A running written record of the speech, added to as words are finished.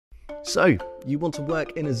So, you want to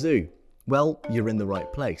work in a zoo? Well, you're in the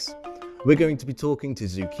right place. We're going to be talking to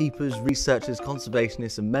zookeepers, researchers,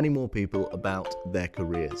 conservationists and many more people about their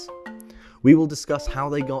careers. We will discuss how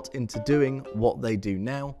they got into doing what they do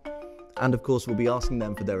now, and of course we'll be asking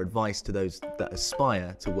them for their advice to those that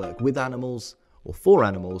aspire to work with animals or for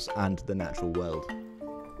animals and the natural world.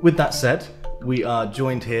 With that said, we are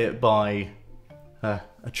joined here by a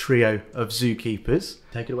trio of zookeepers.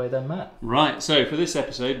 Take it away then, Matt. Right, so for this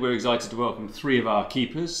episode we're excited to welcome three of our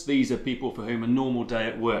keepers. These are people for whom a normal day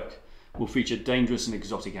at work will feature dangerous and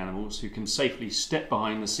exotic animals who can safely step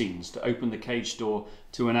behind the scenes to open the cage door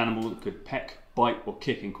to an animal that could peck, bite or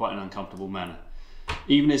kick in quite an uncomfortable manner.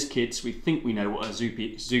 Even as kids we think we know what a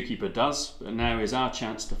zookeeper does, but now is our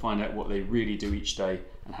chance to find out what they really do each day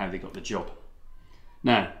and how they got the job.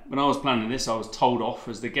 Now, when I was planning this I was told off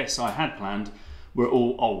as the guests I had planned were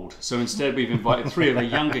all old, so instead we've invited three of the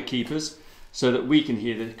younger keepers so that we can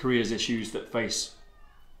hear the careers issues that face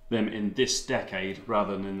them in this decade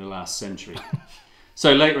rather than in the last century.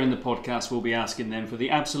 So later in the podcast we'll be asking them for the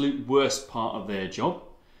absolute worst part of their job.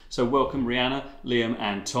 So welcome Rhianna, Liam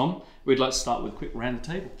and Tom. We'd like to start with a quick round the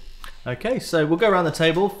table. Okay, so we'll go around the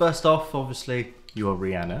table. First off, obviously, you are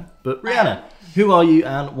Rhianna. But Rhianna, who are you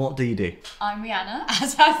and what do you do? I'm Rhianna,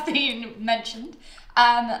 as has been mentioned.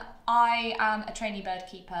 I am a trainee bird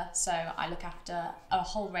keeper, so I look after a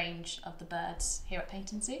whole range of the birds here at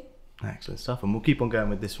Paynton Zoo. Excellent stuff, and we'll keep on going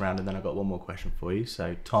with this round and then I've got one more question for you.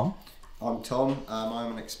 So, Tom? I'm Tom.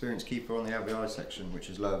 I'm an experienced keeper on the LVI section, which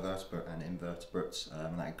is lower vertebrate and invertebrates,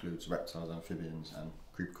 and that includes reptiles, amphibians and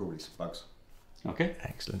creeper crawlies, bugs. Okay.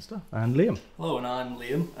 Excellent stuff. And Liam? Hello, and I'm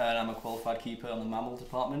Liam, and I'm a qualified keeper on the mammal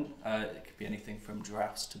department. It could be anything from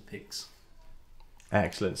giraffes to pigs.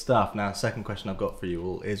 Excellent stuff. Now, second question I've got for you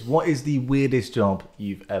all is, what is the weirdest job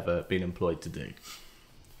you've ever been employed to do?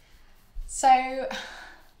 So,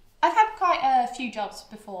 I've had quite a few jobs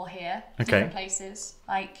before here, different places,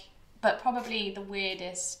 but probably the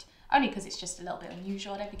weirdest, only because it's just a little bit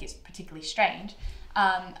unusual, I don't think it's particularly strange.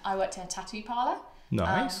 I worked in a tattoo parlour.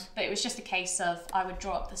 Nice. But it was just a case of I would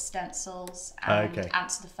draw up the stencils and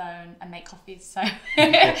answer the phone and make coffees. So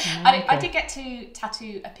I did get to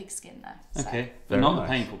tattoo a pigskin though. So. Okay, but not the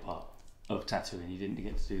painful part of tattooing. You didn't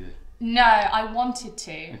get to do the... No, I wanted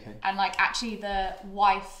to. Okay. And actually the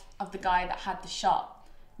wife of the guy that had the shop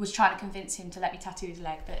was trying to convince him to let me tattoo his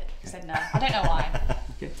leg, but he said no. I don't know why.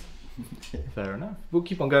 Okay. Fair enough. We'll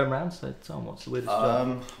keep on going around. So, Tom, what's the weirdest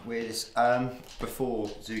job? Weirdest. Before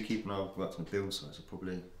zookeeping, I worked on a build site. So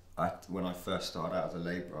probably, when I first started out as a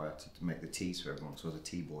labourer, I had to make the teas for everyone. So I was a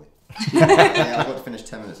tea boy. I got to finish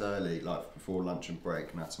 10 minutes early, before lunch and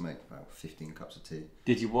break, and I had to make about 15 cups of tea.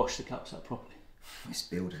 Did you wash the cups up properly? It's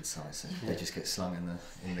building site, so they just get slung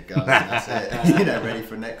in the gun, and that's it. Ready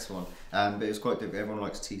for the next one. But it was quite different. Everyone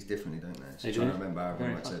likes teas differently, don't they? So trying to remember how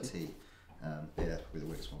everyone likes their tea. But yeah, probably the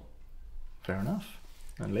weirdest one. Fair enough.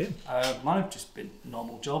 And Liam? Mine have just been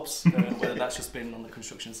normal jobs, whether that's just been on the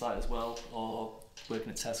construction site as well, or working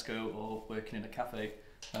at Tesco, or working in a cafe.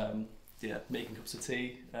 Making cups of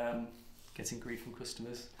tea, getting grief from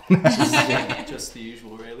customers. Just the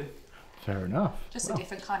usual, really. Fair enough. Just a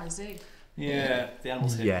different kind of zoo. Yeah, the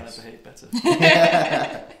animals here kind of behave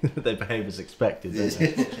better. They behave as expected, don't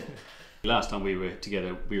they? Last time we were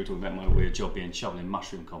together, we were talking about my weird job being shoveling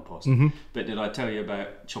mushroom compost. Mm-hmm. But did I tell you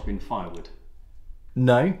about chopping firewood?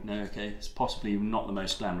 No. No, okay. It's possibly not the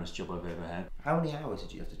most glamorous job I've ever had. How many hours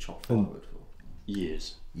did you have to chop firewood for?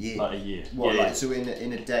 Years. Like a year. What, yeah. So in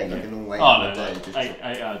a day, like a normal 8 hour day? Just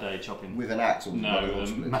 8 hour day chopping. With an axe or with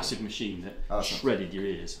a massive machine that shredded your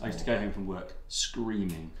ears. I used to go home from work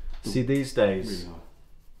screaming. See, these days, really hard.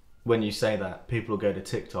 When you say that, people will go to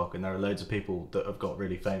TikTok and there are loads of people that have got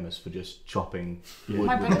really famous for just chopping wood.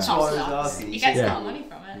 My brother with chops nuts. He gets a lot of money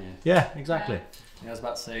from it. Yeah, exactly. Yeah, I was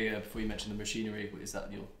about to say, before you mentioned the machinery, is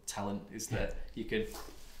that your talent? Is that you could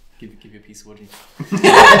give you a piece of wood and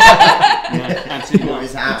absolutely.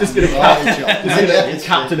 Just gonna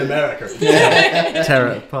Captain America. Tear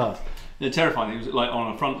it apart. The terrifying thing was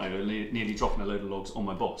on a front loader, nearly dropping a load of logs on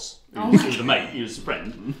my boss. He was a mate, he was a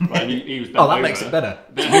friend. Right? He was bent over, that makes it better.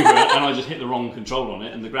 Bent over, and I just hit the wrong control on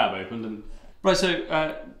it and the grab opened. And right,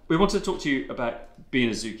 so we wanted to talk to you about being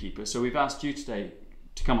a zookeeper. So we've asked you today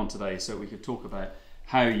to come on today so we could talk about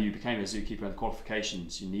how you became a zookeeper and the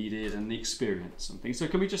qualifications you needed and the experience and things. So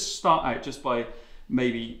can we just start out just by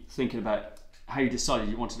maybe thinking about how you decided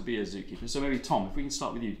you wanted to be a zookeeper? So maybe Tom, if we can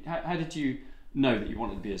start with you. How did you know that you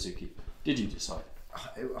wanted to be a zookeeper? Did you decide?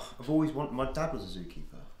 I've always wanted. My dad was a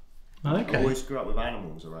zookeeper. Okay. I always grew up with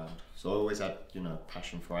animals around, so I always had,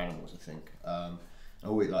 passion for animals. I think,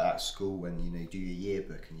 Always like at school when you do your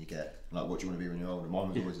yearbook and you get like, what do you want to be when you're older? Mine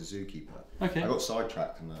was always a zookeeper. Okay. I got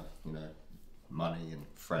sidetracked in the money and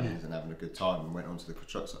friends and having a good time and went on to the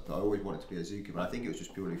construction side. But I always wanted to be a zookeeper. I think it was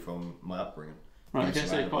just purely from my upbringing. Right. Okay.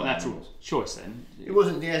 So quite a natural choice then. It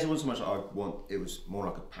wasn't. Yes, it wasn't so much like I want. It was more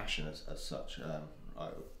like a passion as such. I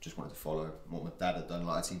just wanted to follow what my dad had done.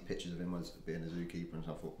 Like I'd seen pictures of him as being a zookeeper, and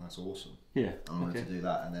so I thought that's awesome. Yeah. I wanted to do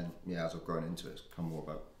that, and then as I've grown into it, it's become more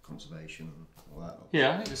about conservation and all that. Yeah,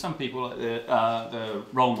 I think there's some people like the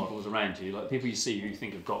role models around you, like people you see who you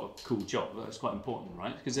think have got a cool job. That's quite important,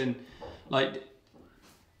 right? Because then, like,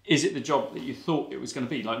 is it the job that you thought it was going to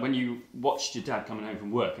be? Like when you watched your dad coming home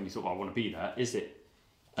from work and you thought, I want to be that. Is it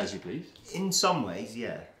as you believe? In some ways,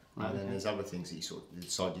 yeah. Right, and then there's other things that you sort of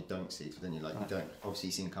decide you don't see. So then you you don't. Obviously,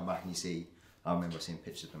 you see him come back and you see. I remember seeing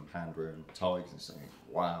pictures of him hand rearing tigers and something.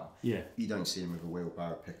 Wow. Yeah. You don't see him with a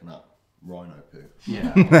wheelbarrow picking up rhino poo.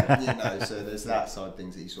 Yeah. So there's that side of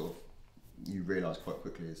things that you realise quite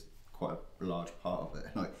quickly is quite a large part of it,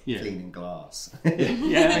 like cleaning glass. Okay.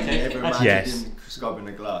 Never imagined him scrubbing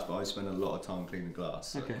the glass, but I spend a lot of time cleaning glass.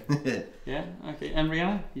 So. Okay. Yeah. Okay. And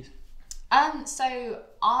Rhianna? So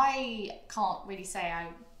I can't really say I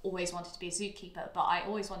always wanted to be a zookeeper, but I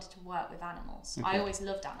always wanted to work with animals. I always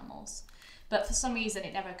loved animals. But for some reason,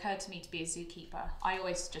 it never occurred to me to be a zookeeper. I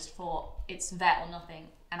always just thought it's vet or nothing,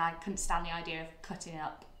 and I couldn't stand the idea of cutting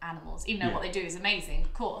up animals, even though what they do is amazing,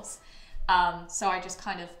 of course. So I just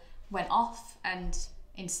kind of went off, and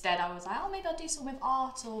instead I was like, oh, maybe I'll do something with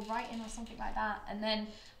art or writing or something like that. And then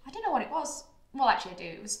I don't know what it was. Well, actually I do.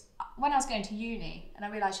 It was when I was going to uni, and I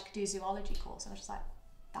realised you could do a zoology course, and I was just like,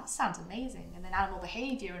 that sounds amazing. And then animal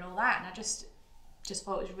behaviour and all that, and I just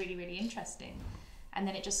thought it was really, really interesting. And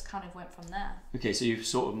then it just kind of went from there. Okay, so you've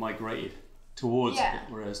sort of migrated towards it,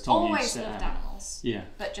 whereas Tom always loved animals. Yeah.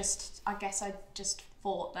 But I guess I just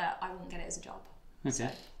thought that I wouldn't get it as a job. Okay. So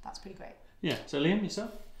that's pretty great. Yeah. So Liam,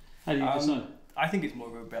 yourself? How do you decide? I think it's more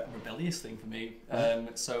of a rebellious thing for me.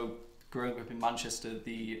 So growing up in Manchester,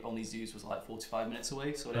 the only zoos was like 45 minutes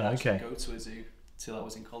away, so I didn't actually go to a zoo till I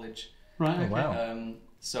was in college. Right. Okay. Oh, wow.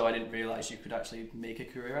 So I didn't realise you could actually make a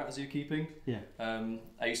career out of zookeeping. Yeah.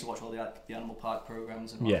 I used to watch all the animal park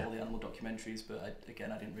programs and all the animal documentaries, but I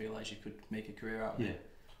didn't realise you could make a career out of it.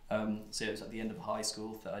 So it was at the end of high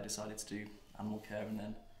school that I decided to do animal care, and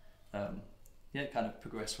then it kind of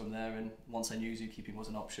progressed from there. And once I knew zookeeping was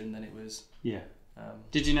an option, then it was. Yeah.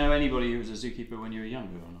 Did you know anybody who was a zookeeper when you were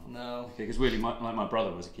younger or not? No. Okay, because really, my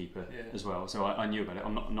brother was a keeper as well, so I knew about it.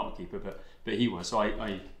 I'm not a keeper, but he was, so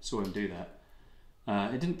I saw him do that.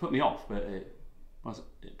 It didn't put me off, but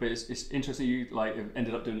it's interesting you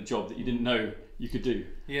ended up doing a job that you didn't know you could do.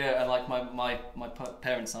 Yeah, and like my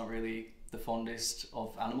parents aren't really the fondest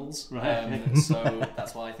of animals, right? So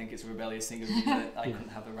that's why I think it's a rebellious thing of me that I couldn't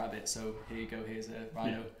have a rabbit. So here you go, here's a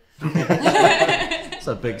rhino. It's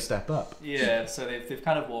a big step up. Yeah, so they've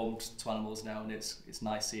kind of warmed to animals now, and it's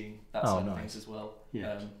nice seeing that side of things as well.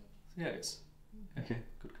 Yeah, it's okay,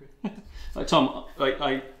 good career. Like Tom,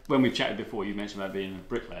 when we've chatted before, you mentioned about being a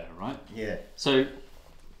bricklayer, right? Yeah. So,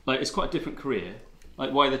 it's quite a different career.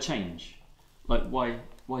 Why the change? Why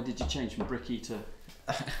did you change from bricky to?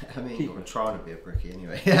 I mean, I'm trying to be a bricky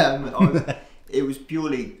anyway. It was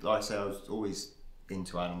purely, like I say, I was always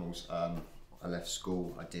into animals. I left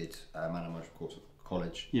school. I did animal course at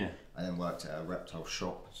college. Yeah. I then worked at a reptile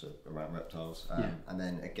shop, so around reptiles. And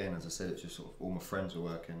then again, as I said, it's just sort of all my friends were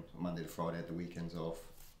working Monday to Friday, had the weekends off,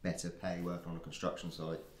 better pay, working on a construction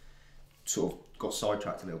site. Sort of got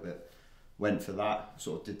sidetracked a little bit. Went for that.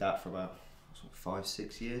 Sort of did that for about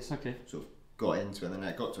 5-6 years. Okay. Sort of got into it, and then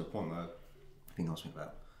it got to a point where I think I was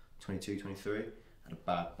about 22, 23. Had a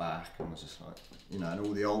bad back, and was just like, and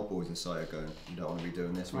all the old boys inside are going, you don't want to be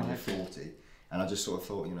doing this when you're 40. And I just sort of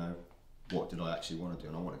thought, what did I actually want to do?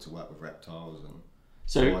 And I wanted to work with reptiles, and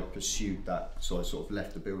so I pursued that. So I sort of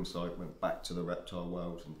left the building site, went back to the reptile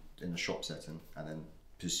world and in the shop setting, and then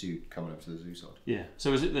pursued coming over to the zoo side. Yeah.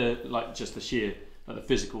 So is it just the sheer the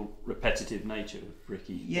physical repetitive nature of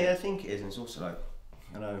bricky? Yeah, I think it is, and it's also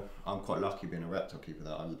I'm quite lucky being a reptile keeper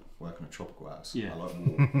that I work in a tropical house. Yeah. I like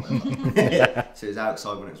water. So it's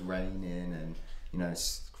outside when it's raining, and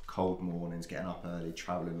it's cold mornings, getting up early,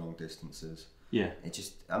 travelling long distances. Yeah.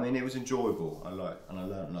 It was enjoyable. I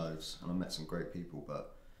learned loads, and I met some great people.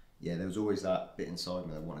 But yeah, there was always that bit inside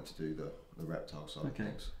me that wanted to do the reptile side of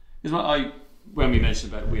things. Because when we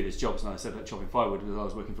mentioned about weirdest jobs, and I said about chopping firewood, because I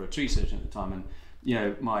was working for a tree surgeon at the time, and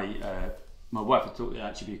my wife had thought it would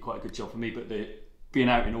actually be quite a good job for me, but being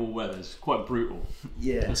out in all weathers quite brutal.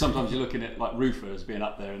 Yeah. And sometimes you're looking at roofers being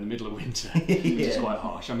up there in the middle of winter, which is quite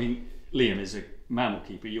harsh. I mean, Liam is a mammal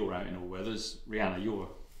keeper. You're out in all weathers. Rhianna, you're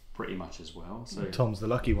pretty much as well. So Tom's the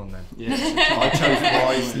lucky one then. yeah, I chose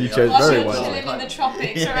wisely. You chose very Chilling wisely. in the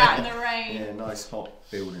tropics or out in the rain. Yeah, nice hot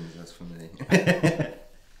buildings, that's for me.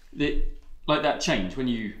 like that change when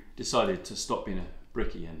you decided to stop being a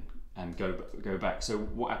brickie and go back. So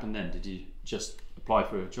what happened then? Did you just apply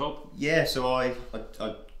for a job? Yeah, so I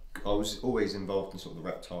was always involved in sort of the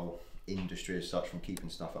reptile industry as such, from keeping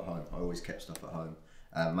stuff at home. I always kept stuff at home.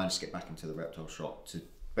 Managed to get back into the reptile shop to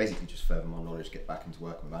basically just further my knowledge, get back into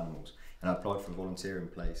working with animals. And I applied for a volunteering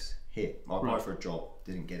place here. I applied for a job,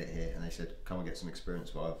 didn't get it here, and they said, come and get some experience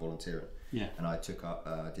via volunteering. Yeah. And I took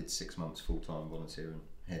up, did 6 months full-time volunteering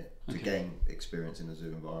here to gain experience in the zoo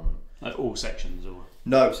environment. Like all sections or?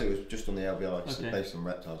 No, so it was just on the LBI, so based on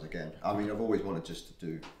reptiles again. I mean, I've always wanted just to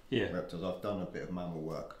do reptiles. I've done a bit of mammal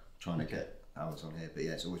work trying to get hours on here, but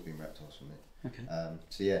yeah, it's always been reptiles for me. Okay.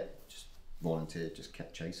 So yeah, just volunteered, just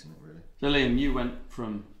kept chasing it really. So Liam, you went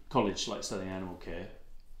from college like studying animal care,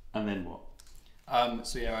 and then what?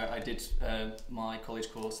 So yeah, I did my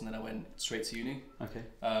college course and then I went straight to uni. Okay.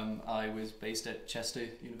 I was based at Chester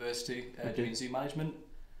University doing zoo management.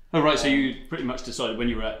 Oh right, so you pretty much decided when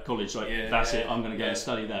you were at college, like that's it, I'm going to go and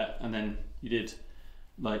study that, and then you did,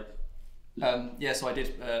 like. So I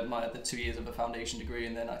did the 2 years of a foundation degree,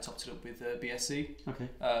 and then I topped it up with a BSc. Okay.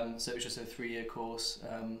 So it was just a 3-year course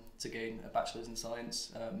to gain a bachelor's in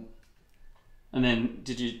science. And then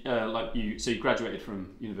did you so you graduated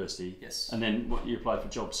from university? Yes. And then what, you applied for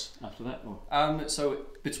jobs after that, or? So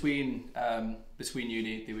between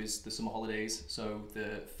uni there was the summer holidays. So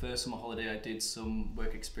the first summer holiday I did some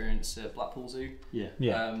work experience at Blackpool Zoo. Yeah.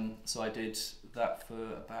 So I did that for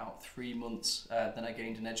about 3 months. Then I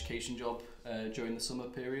gained an education job during the summer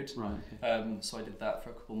period. Right. Okay. So I did that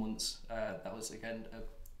for a couple of months. That was again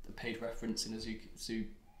a paid reference in a zoo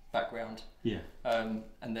background. Yeah.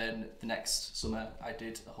 And then the next summer I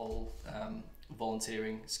did a whole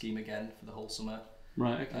volunteering scheme again for the whole summer.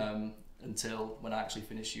 Right. Okay. Until when I actually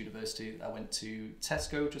finished university, I went to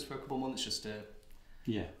Tesco just for a couple of months just to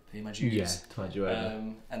pay my dues. Yeah, tide you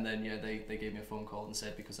over. And then they gave me a phone call and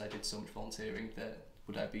said because I did so much volunteering that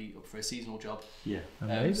would I be up for a seasonal job. Yeah.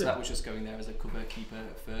 Amazing. So that was just going there as a cover keeper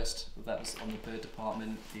at first. That was on the bird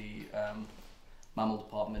department, the mammal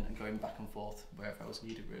department, and going back and forth wherever I was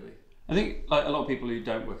needed really. I think like a lot of people who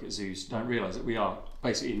don't work at zoos don't realise that we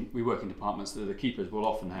work in departments that the keepers will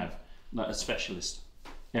often have like a specialist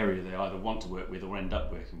area they either want to work with or end up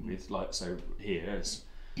working with. Like so here it's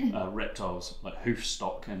reptiles like hoof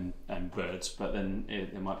stock and birds, but then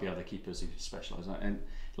there might be other keepers who specialise. And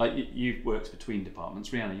like you've worked between departments.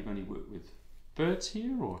 Rhianna, you've only worked with birds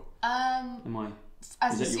here, or am I?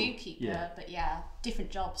 As a zookeeper, but yeah,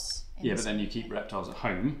 different jobs. Yeah, but then you keep reptiles at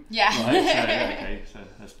home. Yeah. Right? So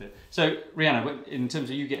that's it. So Rhianna, in terms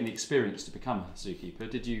of you getting the experience to become a zookeeper,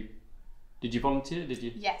 did you volunteer? Did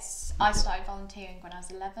you? Yes, I started volunteering when I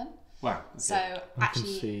was 11. Wow. Okay. So I actually,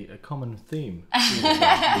 can see a common theme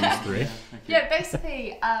between these three. Yeah,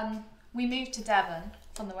 basically, we moved to Devon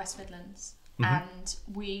from the West Midlands, and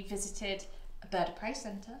we visited a bird of prey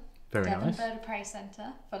centre. Very Devon nice. Bird of Prey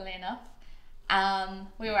Centre, funnily enough.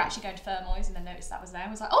 We were actually going to Fermoys and then noticed that was there. I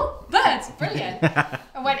was like, oh, birds, brilliant.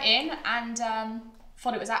 I went in and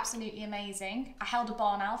thought it was absolutely amazing. I held a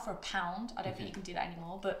barn owl for £1. I don't think you can do that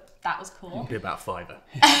anymore, but that was cool. It'd be about £5.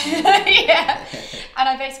 Yeah. And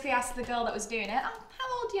I basically asked the girl that was doing it,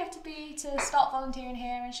 how old do you have to be to start volunteering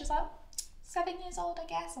here? And she was like, 7 years old, I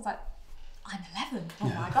guess. I was like, I'm 11. Oh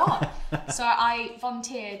my God. So I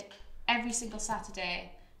volunteered every single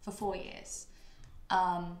Saturday for 4 years.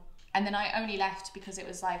 And then I only left because it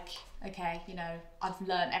was like, okay, you know, I've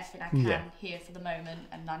learned everything I can here for the moment,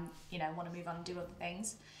 and I'm, you know, want to move on and do other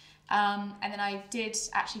things. And then I did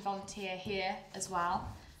actually volunteer here as well,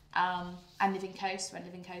 and Living Coast, when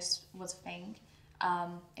Living Coast was a thing,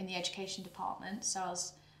 in the education department. So I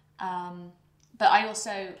was, but I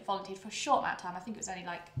also volunteered for a short amount of time. I think it was only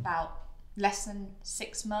like about less than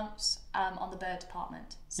 6 months on the bird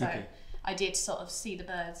department. So I did sort of see the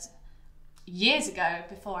birds years ago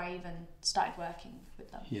before I even started working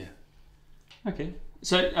with them. Yeah. Okay.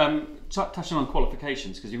 So touching on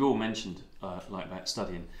qualifications, because you've all mentioned like that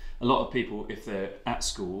studying. A lot of people, if they're at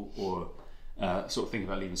school or sort of thinking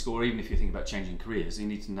about leaving school, or even if you're thinking about changing careers, you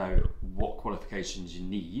need to know what qualifications you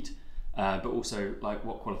need, but also like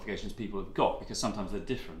what qualifications people have got, because sometimes they're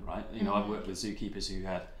different, right? You know, I've worked with zookeepers who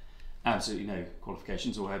had absolutely no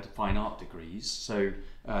qualifications or had fine art degrees. So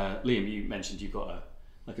Liam, you mentioned you've got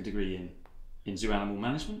a degree in zoo animal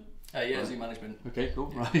management. Yeah, right. Zoo management. Okay, cool.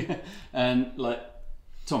 Right. And like,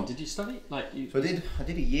 Tom, did you study? Like, you? So I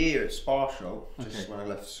did a year at Sparshow just when I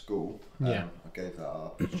left school. I gave that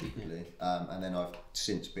up stupidly, and then I've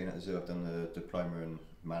since been at the zoo. I've done the diploma in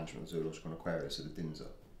management of zoological and aquaria, so the DIMSA.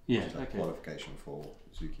 Yeah, which is a qualification for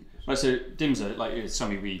zookeepers. Right, so DIMSA, like, it's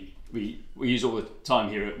something we use all the time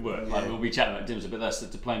here at work. Like, we'll be chatting about DIMSA, but that's the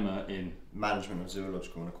diploma in management of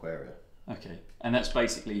zoological and aquaria. Okay, and that's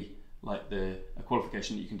basically like a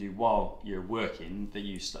qualification that you can do while you're working. That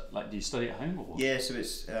you do you study at home or what? Yeah, so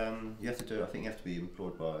it's you have to do. I think you have to be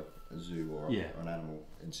employed by a zoo or an animal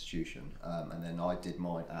institution, and then I did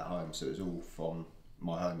mine at home, so it was all from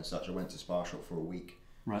my home as such. I went to Sparshot for a week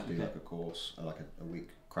to do like a course, like a week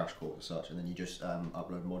crash course as such, and then you just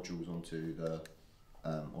upload modules onto the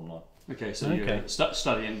online. Okay, so you're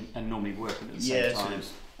studying and normally working at the same time,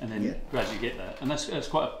 and then gradually get that, and that's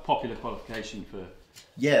quite a popular qualification for.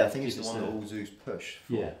 Yeah, I think it's the one that all zoos push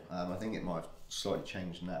for. Yeah. I think it might have slightly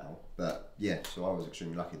changed now, but yeah. So I was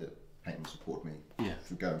extremely lucky that Peyton supported me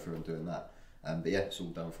for going through and doing that. But yeah, it's all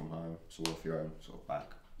done from home. It's all off your own sort of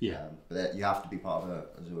back. Yeah. But you have to be part of a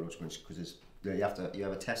zoological because you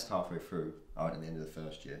have a test halfway through, right, at the end of the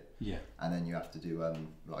first year. Yeah. And then you have to do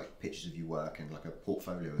like pictures of your work and like a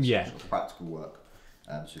portfolio of sort of practical work.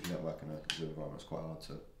 So if you don't work in a zoo environment, it's quite hard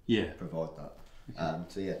to provide that. Okay.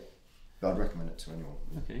 So yeah, but I'd recommend it to anyone.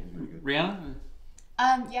 Okay. It's really good. Rhianna?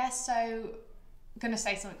 So I'm going to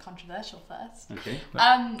say something controversial first. Okay.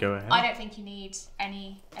 Go ahead. I don't think you need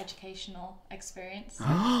any educational experience.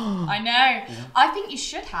 I know. Yeah. I think you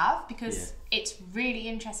should have because it's really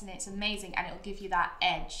interesting, it's amazing, and it'll give you that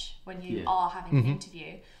edge when you are having an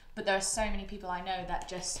interview. But there are so many people I know that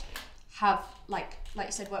just have, like you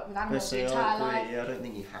said, worked with animals their entire life. Yeah, I don't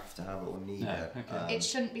think you have to have it or need it. Okay. It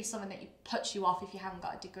shouldn't be something that puts you off if you haven't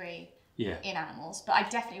got a degree in animals. But I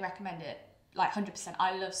definitely recommend it. Like 100%,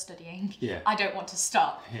 I love studying. Yeah. I don't want to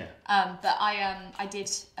stop. Yeah. But I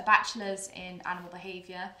did a bachelor's in animal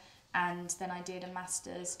behaviour, and then I did a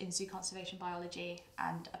master's in zoo conservation biology,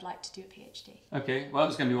 and I'd like to do a PhD. Okay, well that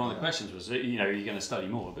was going to be one of the questions. Was you're going to study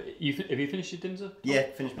more? But have you finished your DIMSA? Yeah,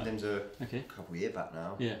 finished my DIMSA a couple of years back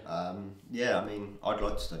now. Yeah. I mean, I'd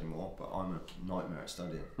like to study more, but I'm a nightmare at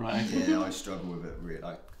studying. Right. Yeah, I struggle with it really.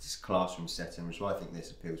 Like this classroom setting, which is why I think this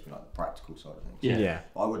appeals to me, like the practical side of things. Yeah.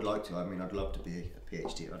 But I would like to. I mean, I'd love to be a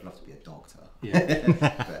PhD. I'd love to be a doctor. Yeah.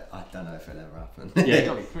 But I don't know if it'll ever happen. Yeah,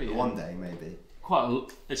 it'll be pretty. One day maybe.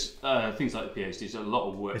 It's things like the PhD. It's a lot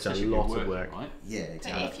of work. It's a lot of work, right? Yeah,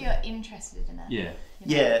 exactly. But if you're interested in it,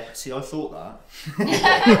 yeah. See, I thought that,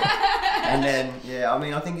 and then I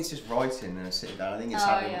mean, I think it's just writing and sitting down. I think it's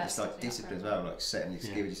it's like discipline as well, like setting. You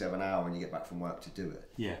give yourself an hour when you get back from work to do it.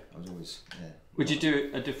 Yeah, I was always Would you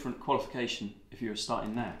do a different qualification if you were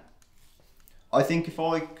starting now? I think if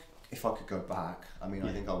I could go back, I mean,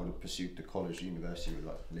 I think I would have pursued the college, university with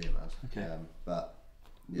like Liam has. Okay, but.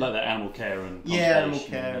 Yeah. Like that animal care and animal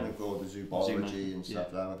care and all the zoology and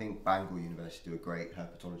stuff. I think Bangor University do a great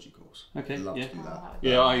herpetology course. Okay, I'd love to do that.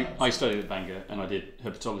 Yeah, I studied at Bangor and I did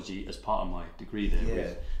herpetology as part of my degree there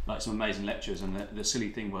with like some amazing lecturers. And the silly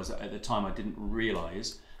thing was that at the time I didn't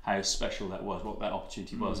realise how special that was, what that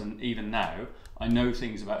opportunity was. And even now I know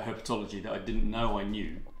things about herpetology that I didn't know I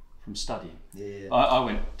knew from studying. I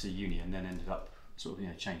went to uni and then ended up sort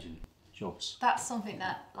of changing jobs. That's something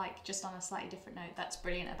that, like, just on a slightly different note, that's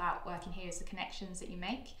brilliant about working here is the connections that you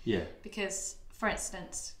make. Yeah. Because, for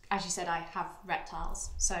instance, as you said, I have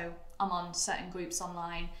reptiles, so I'm on certain groups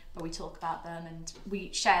online where we talk about them and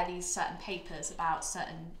we share these certain papers about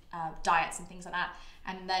certain diets and things like that.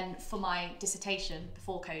 And then for my dissertation,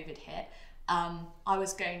 before COVID hit, I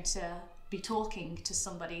was going to be talking to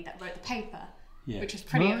somebody that wrote the paper, which was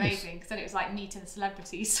pretty amazing because then it was like meeting a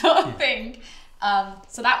celebrity sort of thing.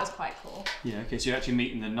 So that was quite cool. Yeah, okay, so you're actually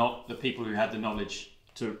meeting the people who had the knowledge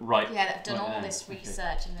to write. Yeah, that have done all this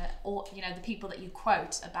research and the people that you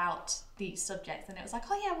quote about these subjects, and it was like,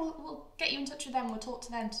 we'll get you in touch with them, we'll talk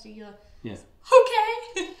to them to do your... Yeah.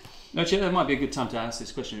 Okay! Actually, that might be a good time to ask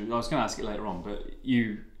this question. I was going to ask it later on, but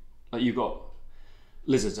you've got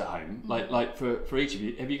lizards at home. Like for each of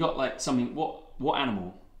you, have you got like something, what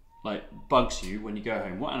animal like bugs you when you go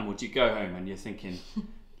home? What animal do you go home and you're thinking,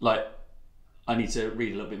 like, I need to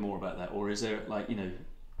read a little bit more about that? Or is there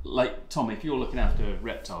like Tom, if you're looking after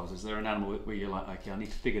reptiles, is there an animal where you're like, okay, I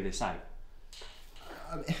need to figure this out?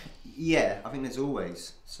 I think there's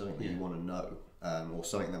always something that you want to know, or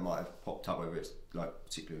something that might have popped up, whether it's like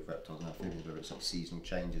particularly with reptiles and amphibians, whether it's like seasonal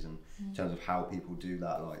changes in terms of how people do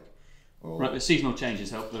that, like. Right, the seasonal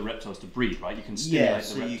changes help the reptiles to breed, right? You can stimulate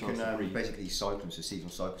the reptiles to breed. You can basically cycle them, so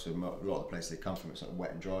seasonal cycles. So a lot of the places they come from, it's like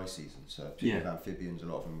wet and dry season. So particularly with amphibians, a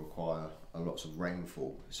lot of them require a lot of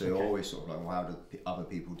rainfall. So you're always sort of like, well, how do other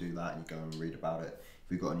people do that? And you go and read about it.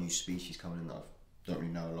 If we've got a new species coming in that I don't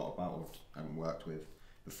really know a lot about or haven't worked with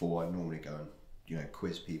before, I normally go and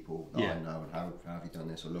quiz people that I know and how have you done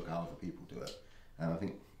this, or look how other people do it. And I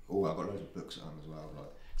think, I've got loads of books at home as well. Like,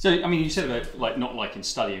 so, I mean, you said about like not liking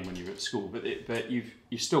studying when you were at school, but you've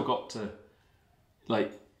still got to,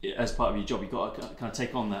 like, as part of your job, you've got to kind of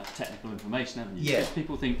take on that technical information, haven't you? Yeah. Because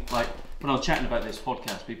people think, like, when I was chatting about this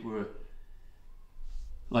podcast, people were,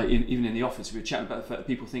 like, even in the office, we were chatting about the fact that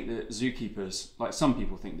people think that zookeepers, like some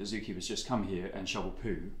people think that zookeepers just come here and shovel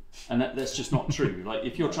poo, and that's just not true. Like,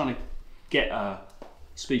 if you're trying to get a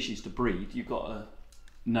species to breed, you've got to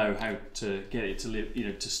know how to get it to live,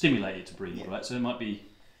 to stimulate it to breed, right? So it might be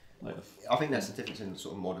like I think that's the difference in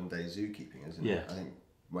sort of modern day zookeeping, isn't it? I think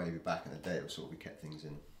maybe back in the day it was sort of we kept things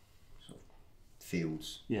in sort of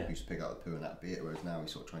fields, we used to pick out the poo and that'd be it, whereas now we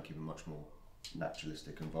sort of try and keep a much more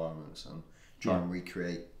naturalistic environments and try and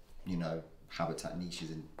recreate, habitat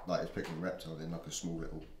niches in, like, it's picking reptiles in like a small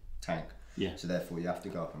little tank. So therefore you have to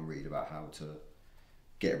go up and read about how to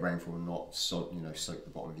get rainfall and not soak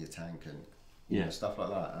the bottom of your tank and stuff like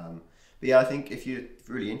that. But I think if you're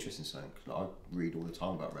really interested in something, like, I read all the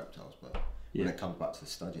time about reptiles, but when it comes back to the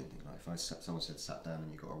studying thing, like if someone said sat down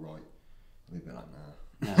and you got to write, I'd be like, nah.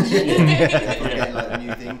 If I get like a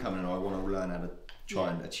new thing coming and I want to learn how to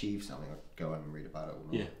try and achieve something, I'd go home and read about it all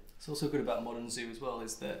night. It's also good about modern zoo as well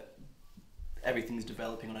is that everything's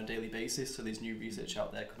developing on a daily basis, so there's new research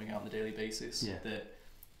out there coming out on a daily basis that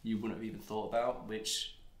you wouldn't have even thought about,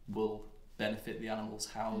 which will benefit the animal's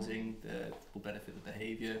housing, will benefit the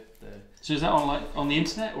behaviour. So is that on the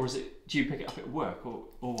internet, or do you pick it up at work, or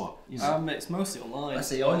what? It's mostly online. I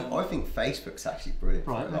think Facebook's actually brilliant.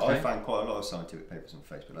 Right, Like, I found quite a lot of scientific papers on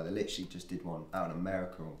Facebook. Like, they literally just did one out in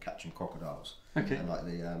America on catching crocodiles. And like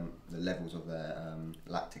the levels of their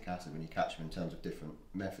lactic acid when you catch them in terms of different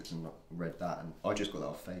methods, and I read that, and I just got that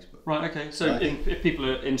off Facebook. Right, okay. So if people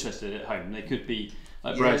are interested at home, they could be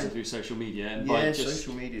like browsing through social media and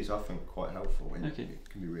social media is often quite helpful. It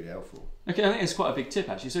can be really helpful. Okay, I think it's quite a big tip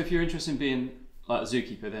actually. So if you're interested in being like a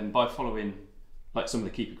zookeeper, then by following like some of the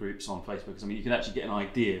keeper groups on Facebook, because I mean you can actually get an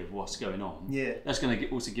idea of what's going on. That's going to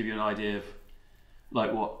also give you an idea of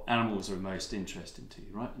like what animals are most interesting to you,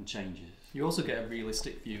 right? And changes. You also get a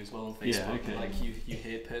realistic view as well on Facebook. Like you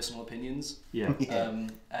hear personal opinions.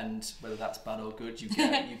 And whether that's bad or good, you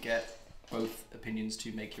get both opinions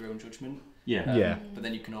to make your own judgment. But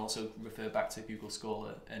then you can also refer back to Google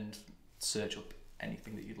Scholar and search up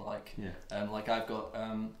anything that you'd like. Like I've got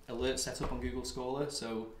alerts set up on Google Scholar.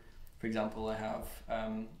 So, for example, I have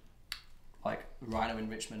like rhino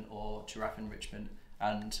enrichment or giraffe enrichment,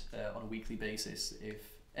 and on a weekly basis,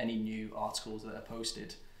 if any new articles that are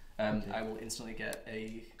posted, I will instantly get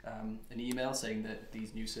an email saying that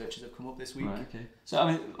these new searches have come up this week. Right, okay. So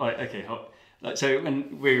I mean, so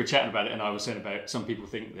when we were chatting about it, and I was saying about some people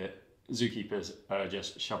think that zookeepers are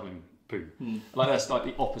just shoveling poo. Like that's like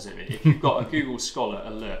the opposite of it. If you've got a Google Scholar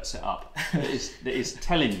alert set up that is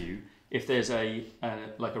telling you if there's a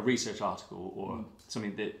research article or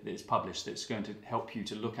something that is published that's going to help you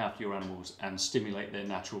to look after your animals and stimulate their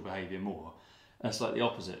natural behaviour more, that's like the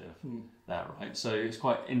opposite of that, right? So it's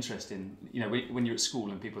quite interesting, when you're at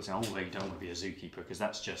school and people say, oh, well, you don't want to be a zookeeper because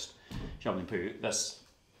that's just shoveling poo. That's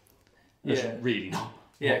really not.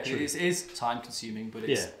 Yeah, because it is time consuming, but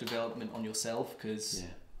it's development on yourself, because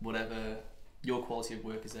whatever your quality of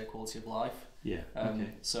work is their quality of life.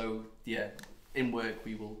 So in work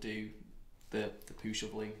we will do the poo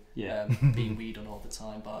shoveling, being weed on all the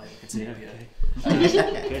time by Batavia.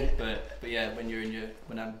 But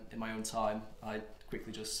when I'm in my own time, I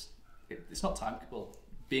quickly it's not time. Well,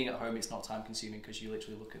 being at home, it's not time consuming because you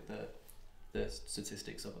literally look at the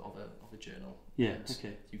statistics of a journal. You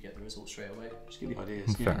get the results straight away. Just give you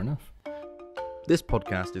ideas. Fair enough. This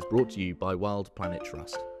podcast is brought to you by Wild Planet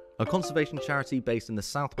Trust, a conservation charity based in the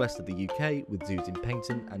southwest of the UK with zoos in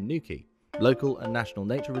Paignton and Newquay, local and national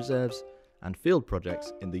nature reserves, and field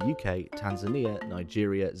projects in the UK, Tanzania,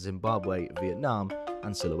 Nigeria, Zimbabwe, Vietnam,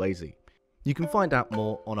 and Sulawesi. You can find out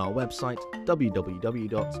more on our website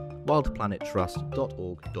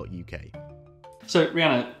www.wildplanettrust.org.uk. So,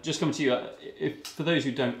 Rhianna, just coming to you, for those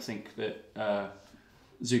who don't think that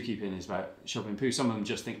zookeeping is about shoveling poo, some of them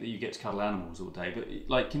just think that you get to cuddle animals all day. But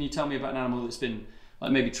like, can you tell me about an animal that's been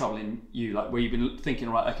like maybe troubling you, like where you've been thinking,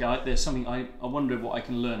 right, okay, there's something I wonder what I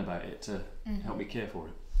can learn about it to help me care for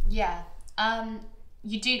it? Yeah,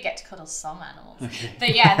 you do get to cuddle some animals, but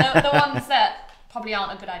the ones that probably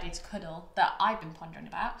aren't a good idea to cuddle that I've been pondering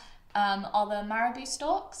about are the marabou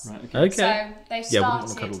storks. Right, okay. So they've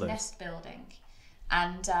started nest building,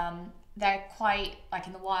 and they're quite, like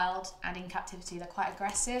in the wild and in captivity, they're quite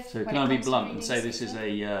aggressive. So can I be blunt and say this is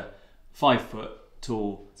a 5 foot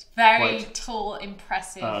tall. Very Quite. tall,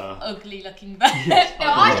 impressive, ugly-looking bird. No,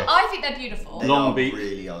 Yeah. I think they're beautiful. They Long are beak.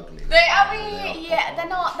 really ugly. They're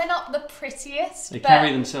not the prettiest. They but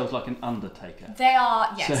carry themselves like an undertaker. They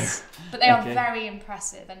are, yes, So, but they are okay. very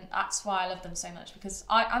impressive, and that's why I love them so much, because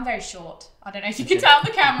I'm very short. I don't know if you can tell on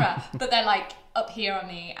the camera, but they're like up here on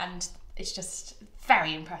me, and it's just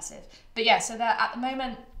very impressive. But yeah, so at the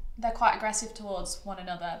moment they're quite aggressive towards one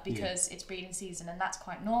another because it's breeding season, and that's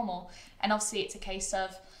quite normal. And obviously it's a case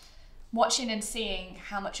of watching and seeing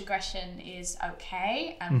how much aggression is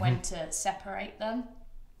okay and when to separate them.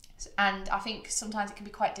 And I think sometimes it can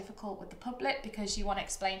be quite difficult with the public, because you want to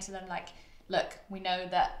explain to them, like, look, we know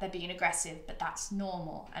that they're being aggressive, but that's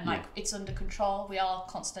normal, and like it's under control. We are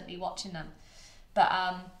constantly watching them. But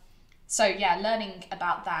so yeah, learning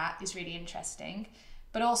about that is really interesting.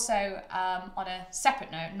 But also on a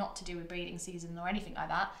separate note, not to do with breeding season or anything like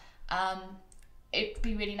that, it'd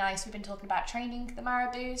be really nice. We've been talking about training the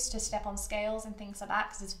marabous to step on scales and things like that,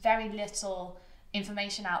 because there's very little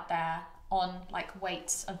information out there on like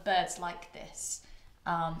weights of birds like this.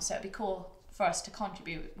 So it'd be cool for us to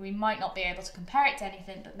contribute. We might not be able to compare it to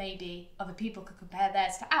anything, but maybe other people could compare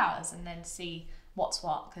theirs to ours and then see what's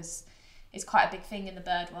what, because it's quite a big thing in the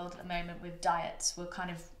bird world at the moment with diets. We're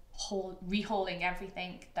kind of rehauling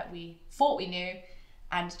everything that we thought we knew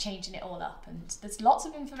and changing it all up. And there's lots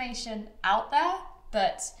of information out there,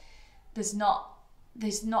 but there's not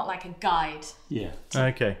like a guide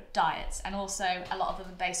Okay. diets. And also a lot of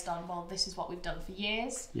them are based on, well, this is what we've done for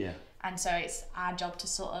years. Yeah. And so it's our job to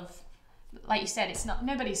sort of, like you said, it's not,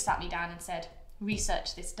 nobody's sat me down and said,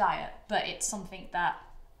 research this diet, but it's something that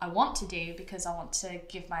I want to do because I want to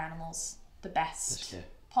give my animals the best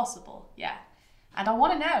possible. Yeah. And I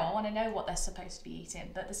want to know what they're supposed to be eating,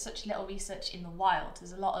 but there's such little research in the wild.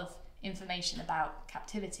 There's a lot of information about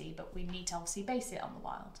captivity, but we need to obviously base it on the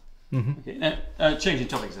wild. Okay. Now, changing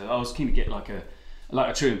topics, I was keen to get like a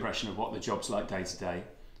true impression of what the job's like day to day.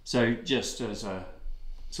 So just as a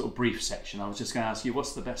sort of brief section, I was just going to ask you,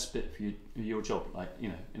 what's the best bit for your job? Like, you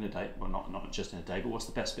know, in a day, well, not just in a day, but what's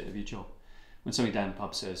the best bit of your job? When somebody down the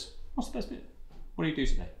pub says, what's the best bit? What do you do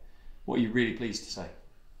today? What are you really pleased to say?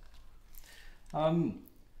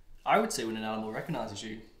 I would say when an animal recognises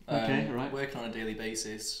you. Okay, right. Working on a daily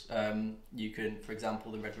basis, you can, for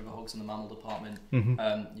example, the Red River Hogs in the mammal department,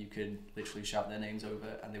 you can literally shout their names over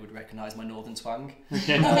and they would recognise my northern twang.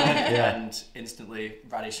 Okay. And instantly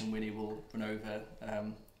Radish and Winnie will run over. I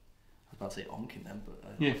was about to say onking them, but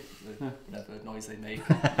whatever noise they make.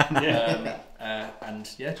 And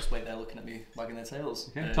yeah, just wait there looking at me, wagging their tails.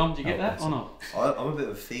 Okay. Tom, do you get that or not? I'm a bit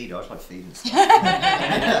of a feeder. I just like feeding stuff.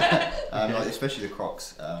 Like, especially the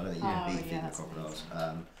crocs. I don't think you can beat feeding the crocodiles.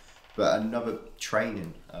 But another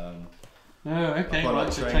training. Oh, okay. I quite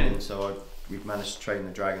like So training, so we've managed to train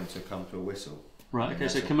the dragon to come to a whistle. Right. Okay.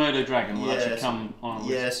 So Komodo dragon will actually come on.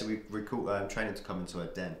 Yeah. So we call training to come into a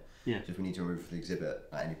den. Yeah. So if we need to remove from the exhibit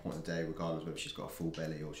at any point of the day, regardless of whether she's got a full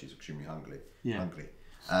belly or she's extremely hungry.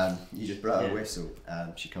 You just blow a whistle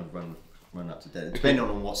and she comes run up to den. Depending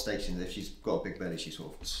on what state she's in. If she's got a big belly, she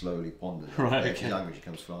sort of slowly ponders. Right. If she's hungry, she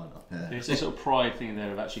comes flying up. Yeah. It's a sort of pride thing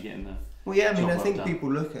there of actually getting the. Well, yeah, I mean, job I well think done.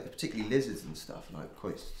 people look at particularly lizards and stuff like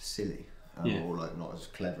quite silly, or like not as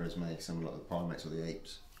clever as maybe some of like the primates or the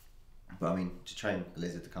apes. But I mean, to train a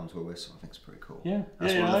lizard to come to a whistle, I think it's pretty cool. Yeah,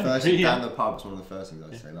 That's yeah, one of the I first agree, things yeah. down the pub. It's one of the first things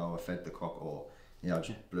I say. Oh, I fed the croc, or I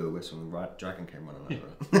just blew a whistle and the dragon came running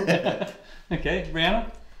over. Okay,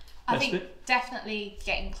 Rhianna. I Best think bit? definitely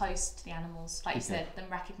getting close to the animals, like you said, them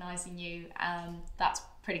recognising you, that's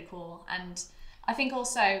pretty cool. And I think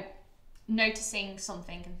also noticing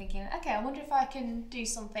something and thinking, okay, I wonder if I can do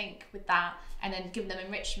something with that, and then give them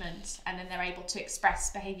enrichment, and then they're able to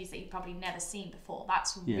express behaviours that you've probably never seen before.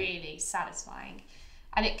 That's really satisfying.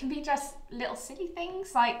 And it can be just little silly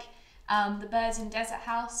things like the birds in Desert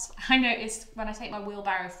House. I noticed when I take my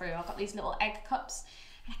wheelbarrow through, I've got these little egg cups,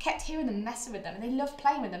 and I kept hearing them messing with them, and they love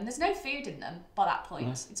playing with them. There's no food in them by that point.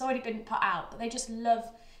 Nice. It's already been put out, but they just love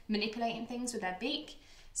manipulating things with their beak.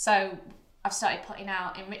 So I've started putting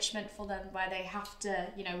out enrichment for them where they have to,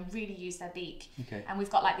 really use their beak. Okay. And we've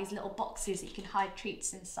got like these little boxes that you can hide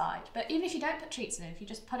treats inside. But even if you don't put treats in, if you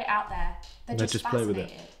just put it out there, they're They just just play with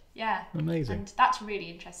fascinated. it. Yeah. Amazing. And that's really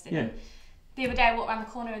interesting. Yeah. And the other day I walked around the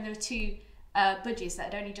corner and there were two budgies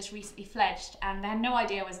that had only just recently fledged, and they had no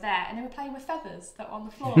idea I was there, and they were playing with feathers that were on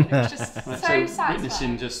the floor. And it was just so satisfying.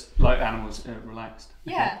 Witnessing just like animals relaxed.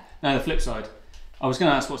 Okay. Yeah. Now the flip side, I was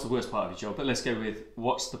going to ask what's the worst part of your job, but let's go with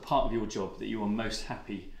what's the part of your job that you are most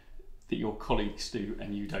happy that your colleagues do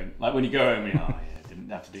and you don't. Like when you go home and didn't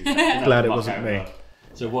have to do that. Didn't have Glad to it muck wasn't out me. with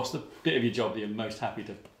that. So what's the bit of your job that you're most happy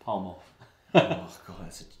to palm off? Oh god,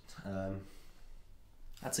 that's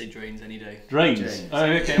I'd say drains any day. Drains? Drains. Oh,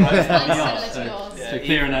 okay, right. Mine's similar to yours. So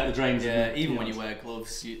clearing out the drains. Yeah, even when you wear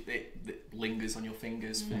gloves, it lingers on your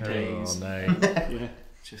fingers for days. Oh no. Yeah.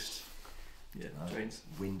 Just, drains.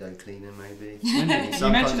 Window cleaning maybe. You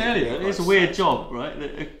mentioned earlier, it's a weird job,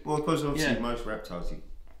 right? Well, because obviously most reptiles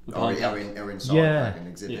are inside like an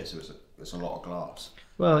exhibit, so it's a lot of glass.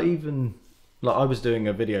 Well, even like I was doing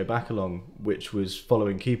a video back along which was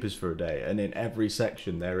following keepers for a day, and in every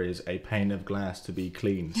section there is a pane of glass to be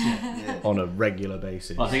cleaned on a regular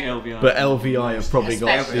basis. I think LVI. But LVI have probably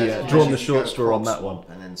got drawn the short straw on that one.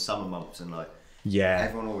 And then summer months and like Yeah.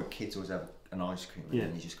 everyone, all the kids always have an ice cream, and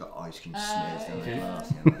then you just got ice cream smears down the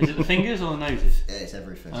glass. Is it the fingers or the noses? Yeah, it's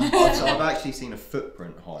everything. So I've actually seen a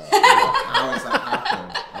footprint higher. How has that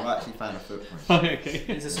happened? I've actually found a footprint. Okay.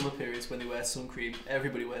 There's the summer periods when they wear sun cream.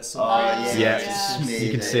 Everybody wears sun cream.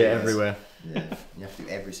 You can see it everywhere. Yeah, you have to do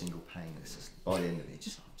every single pane. It's just, by the end of it,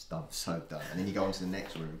 just I'm so done. And then you go on to the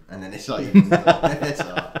next room, and then it's like even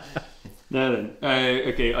more. No, then.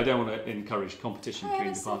 Okay, I don't want to encourage competition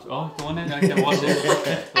between departments. Oh, go on then. Okay, what's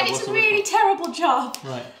it? And it's a really terrible job.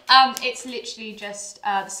 Right. It's literally just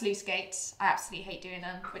the sluice gates. I absolutely hate doing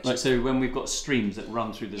them. Like, so when we've got streams that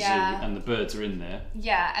run through the zoo and the birds are in there.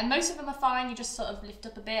 Yeah, and most of them are fine. You just sort of lift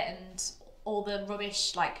up a bit, and all the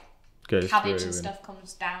rubbish, like Goes cabbage through and stuff,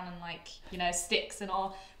 comes down and sticks and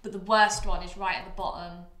all. But the worst one is right at the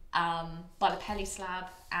bottom, by the pelly slab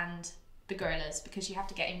and the gorillas, because you have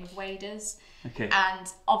to get in with waders. Okay. And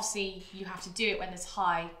obviously you have to do it when there's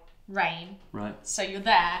high rain. Right. So you're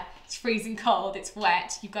there, it's freezing cold, it's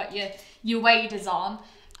wet, you've got your waders on.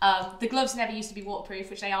 The gloves never used to be waterproof,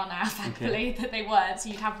 which they are now, thankfully, that they weren't. So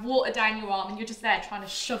you'd have water down your arm and you're just there trying to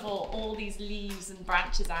shovel all these leaves and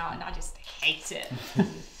branches out, and I just hate it.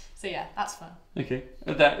 So yeah, that's fun. Okay.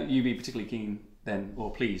 That you'd be particularly keen then,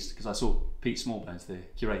 or pleased, because I saw Pete Smallbones, the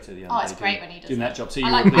curator, the other day. Oh, it's great when he does doing that job. So I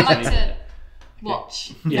like to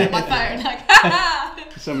watch on my phone,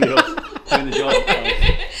 like somebody else doing the job.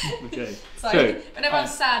 Okay. So whenever I'm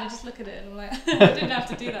sad, I just look at it and I'm like, I didn't have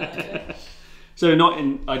to do that. So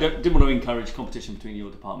I didn't want to encourage competition between your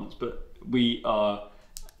departments, but we are,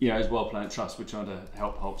 as World Planet Trust, we're trying to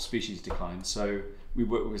help halt species decline. So we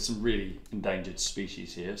work with some really endangered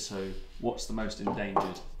species here. So what's the most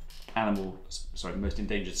endangered most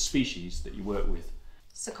endangered species that you work with?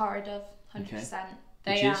 Sakura dove, 100%. Okay.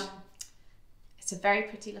 They it's a very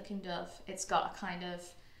pretty looking dove. It's got a kind of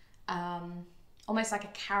almost like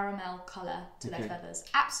a caramel colour to their feathers.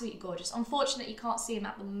 Absolutely gorgeous. Unfortunately, you can't see them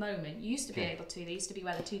at the moment. You used to be able to. They used to be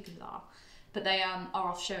where the toucans are, but they are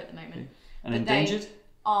off show at the moment. Okay. And but endangered? They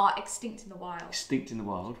are extinct in the wild. Extinct in the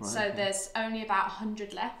wild, right? So there's only about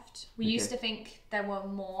 100 left. We used to think there were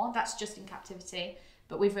more. That's just in captivity.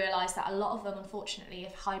 But we've realised that a lot of them, unfortunately,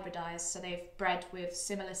 have hybridised. So they've bred with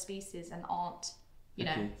similar species and aren't,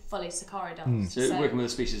 fully Sakura doves. So working with a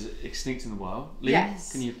species extinct in the wild. Liam,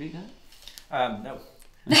 yes. Can you beat that? No.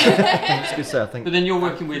 I was gonna say, I think. But then you're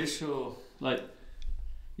working with sure.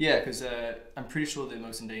 Yeah, because I'm pretty sure the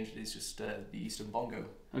most endangered is just the eastern bongo.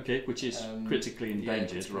 Okay, which is critically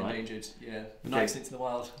endangered, critically right? endangered, yeah. But not extinct in the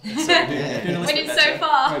wild. Winning so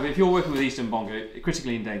far. No, but if you're working with eastern bongo,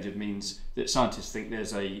 critically endangered means that scientists think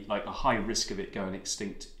there's a high risk of it going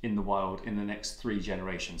extinct in the wild in the next 3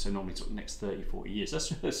 generations. So normally sort of next 30, 40 years.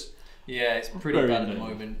 That's yeah, it's pretty very bad at the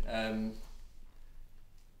moment.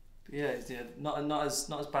 Not as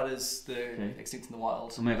bad as the extinct in the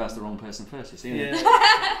wild. So maybe that's the wrong person first, you see.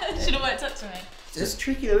 Should have worked up to me. It's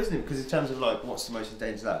tricky though, isn't it? Because in terms of what's the most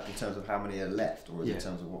endangered that, in terms of how many are left, or is it in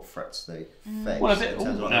terms of what threats they face, well, in terms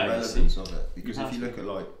of the relevance of it? Because if you look at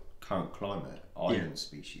current climate, island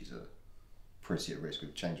species are pretty at risk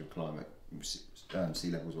with change of climate, sea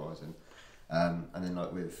levels rising. And then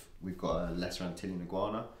we've got a lesser Antillean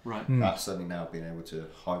iguana. Right. That's suddenly now been able to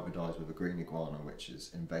hybridise with a green iguana, which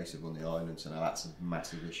is invasive on the island. So now that's a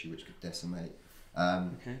massive issue which could decimate.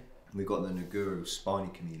 We've got the Nguru spiny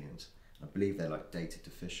chameleons. I believe they're data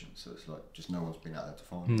deficient, so it's just no one's been out there to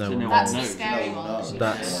find them. That's a scary one.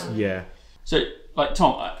 So,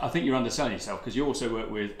 Tom, I think you're underselling yourself, because you also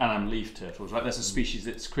work with Annam leaf turtles, right? That's a species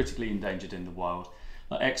that's critically endangered in the wild.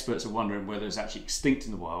 Experts are wondering whether it's actually extinct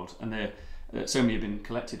in the wild, and so many have been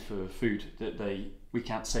collected for food that we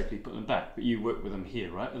can't safely put them back. But you work with them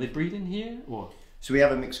here, right? Are they breeding here, or? So we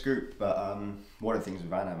have a mixed group, but one of the things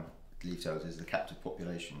with Annam leaf turtles is the captive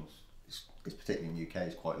populations. Is particularly in the UK,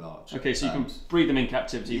 is quite large. Okay, so you can breed them in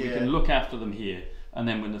captivity. We can look after them here, and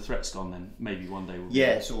then when the threat's gone, then maybe one day we'll.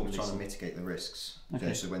 Yeah, so we're trying to mitigate the risks.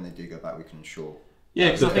 Okay. So when they do go back, we can ensure. Yeah,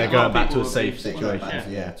 because they're going back to a safe situation.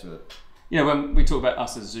 when we talk about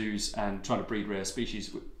us as zoos and trying to breed rare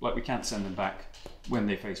species, like we can't send them back when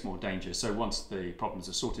they face more danger. So once the problems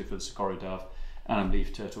are sorted for the Socorro dove,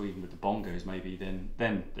 leaf turtle, even with the bongos maybe,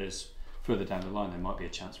 then there's further down the line there might be a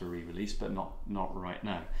chance for re-release, but not right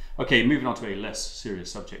now. Okay, moving on to a less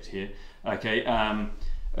serious subject here. Okay,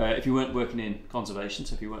 if you weren't working in conservation,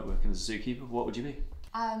 so if you weren't working as a zookeeper, what would you be?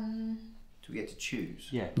 Do we get to choose?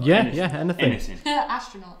 Yeah. Anything.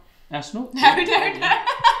 Astronaut. Astronaut? No.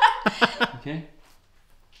 Okay.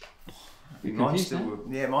 Mine's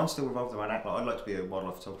still revolved around that. I'd like to be a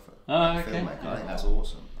wildlife photographer. Oh, okay. Filmmaker. I think that's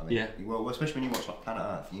awesome. I mean, Yeah. Well, especially when you watch like Planet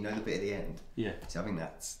Earth, you know the bit at the end. Yeah. So I think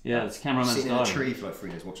that's it's cameraman's sitting in a diary. tree for like 3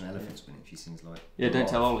 days watching elephants spinning. She seems like Don't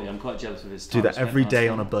tell Ollie. I'm quite jealous of his Do time that spent every day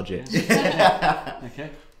astronaut. on a budget. Okay.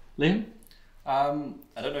 Liam?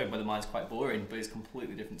 I don't know whether mine's quite boring, but it's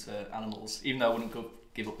completely different to animals. Even though I wouldn't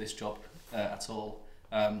give up this job at all,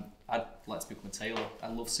 I'd like to become a tailor. I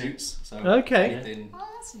love suits, so Okay. anything. Oh,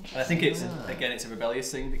 that's interesting. And I think it's a rebellious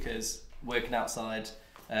thing because working outside,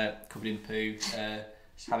 covered in poo,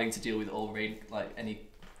 having to deal with all rain, like any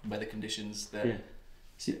weather conditions. That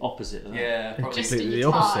It's the opposite of that. yeah, probably Just Completely the the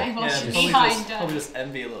opposite. opposite. yeah, probably just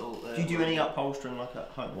envy a little. Do you do any upholstering like at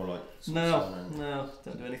home or like? No,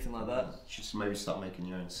 don't do anything like that. You should maybe start making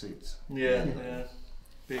your own suits. Yeah.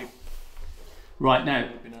 Right, now,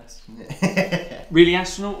 That would be nice. really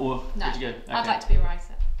astronaut or No, did you go? Okay. I'd like to be a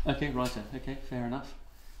writer. Okay, writer. Okay, fair enough.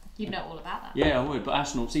 You'd know all about that. Yeah, I would, but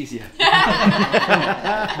astronaut's easier.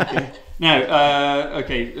 Okay. Now,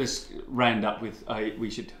 let's round up with.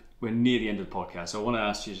 We're near the end of the podcast, so I want to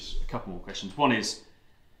ask you just a couple more questions. One is,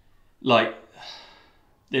 like,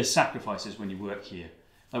 there's sacrifices when you work here.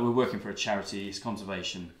 Like, we're working for a charity, it's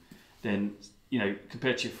conservation. Then,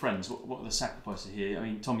 compared to your friends, what are the sacrifices here? I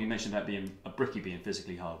mean, Tom, you mentioned about being a brickie being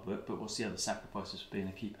physically hard work, but what's the other sacrifices for being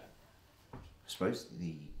a keeper? I suppose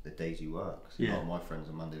the days you work. So a lot of my friends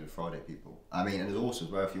are Monday to Friday people. I mean, and it's also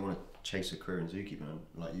as well if you want to chase a career in zookeeping,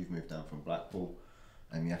 like you've moved down from Blackpool,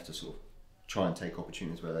 and you have to sort of try and take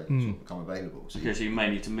opportunities where they can sort of become available. So Because you may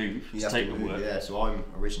need to move to take the work. Yeah, so I'm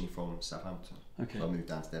originally from Southampton. Okay. So I moved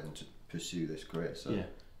down to Devon to pursue this career. So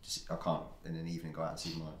I can't in an evening go out and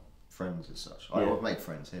see my friends as such. I've made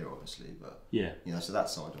friends here obviously, but so that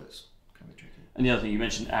side of it's can be tricky. And the other thing you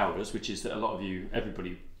mentioned hours, which is that a lot of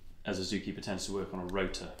everybody as a zookeeper tends to work on a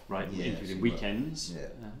rota, right? Yeah, including so weekends.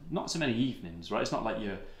 Not so many evenings, right? It's not like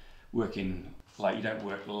you're working, like you don't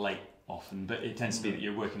work late often, but it tends to be that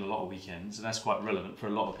you're working a lot of weekends, and that's quite relevant for a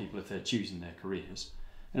lot of people if they're choosing their careers.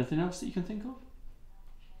 Anything else that you can think of?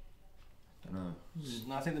 I don't know.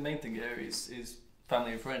 No, I think the main thing here is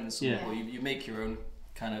family and friends. So you make your own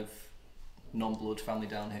kind of non-blood family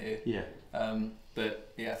down here. Yeah.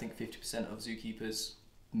 But I think 50% of zookeepers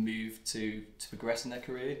move to progress in their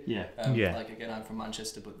career. Yeah. Like again, I'm from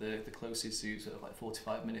Manchester, but the closest zoo's are like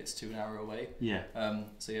 45 minutes to an hour away. Yeah.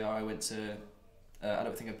 I went to. I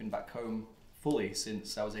don't think I've been back home fully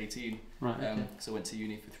since I was 18. Right. Okay. So I went to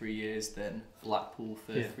uni for 3 years, then Blackpool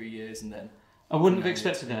for 3 years, and then. I wouldn't have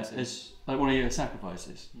expected that as like one of your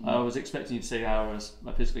sacrifices. I was expecting you to say hours,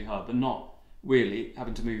 like physically hard, but not really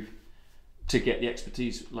having to move to get the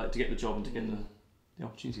expertise, like to get the job and to get the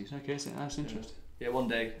opportunities. Okay, so that's interesting. Yeah, one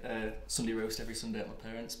day Sunday roast every Sunday at my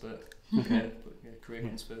parents, but career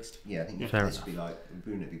comes first. Yeah, I think this would be like,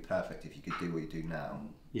 wouldn't it be perfect if you could do what you do now,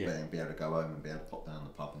 but then be able to go home and be able to pop down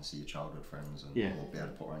the pub and see your childhood friends, and or be able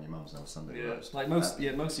to pop around your mum's on Sunday roast. Like most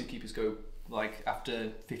zookeepers go like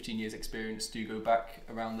after 15 years experience do go back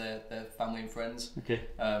around their family and friends. Okay.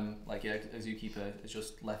 A zookeeper has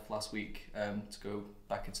just left last week to go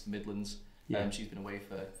back into the Midlands. She's been away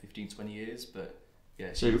for 15-20 years, but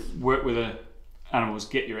so work with animals,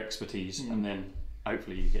 get your expertise, and then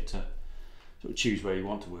hopefully you get to sort of choose where you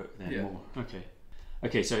want to work then more.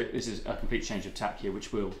 Okay, so this is a complete change of tack here,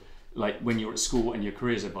 which will, like when you're at school and your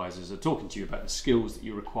careers advisors are talking to you about the skills that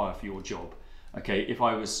you require for your job. Okay, if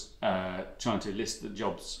I was trying to list the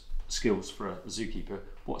job's skills for a zookeeper,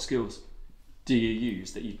 what skills do you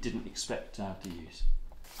use that you didn't expect to have to use?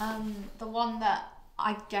 The one that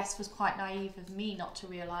I guess was quite naive of me not to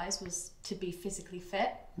realise was to be physically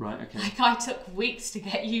fit. Right, okay. Like I took weeks to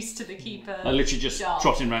get used to the keeper. I literally just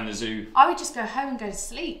trotting around the zoo. I would just go home and go to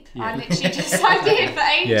sleep. I literally I did for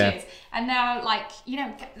ages. And now like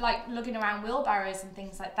lugging around wheelbarrows and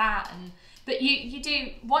things like that, but you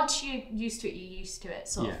do, once you're used to it, you're used to it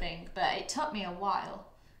sort of thing. But it took me a while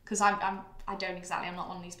because I'm not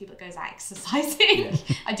one of these people that goes out exercising.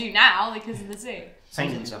 I do now because of the zoo.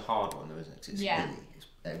 Painting's a hard one though, isn't it? 'Cause it's hilly.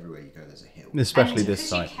 Everywhere you go there's a hill. Especially this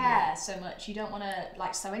site. Because you care so much, you don't want to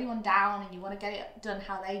like slow anyone down, and you want to get it done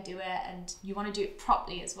how they do it, and you want to do it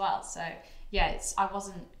properly as well. So I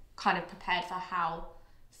wasn't kind of prepared for how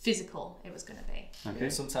physical it was going to be. Okay. Yeah,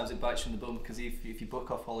 sometimes it bites you in the bum because if you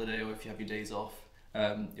book off holiday or if you have your days off,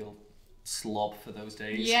 you'll slob for those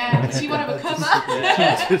days. Yeah, because you want to recover.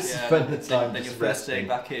 Spend the time Then your just first day resting.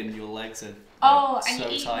 back in, your legs are And so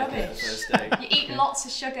you eat tired the rubbish. first day. You eat lots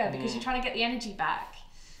of sugar because you're trying to get the energy back.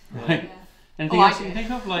 Right. Yeah. Anything Oh, I else you do. can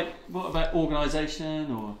think of? Like, what about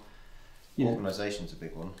organisation or? You know? Organisation's a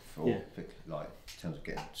big one for Yeah. like in terms of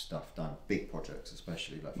getting stuff done, big projects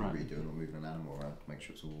especially, like if Right. you're redoing or moving an animal around, make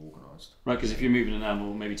sure it's all organised. Right, because if you're moving an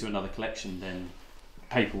animal maybe to another collection, then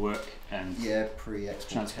paperwork and Yeah, pre-export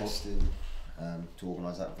Transport. testing, to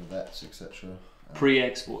organise that with the vets, etc.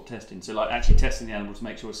 pre-export testing. So like actually testing the animal to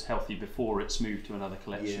make sure it's healthy before it's moved to another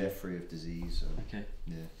collection. Yeah, free of disease. Okay.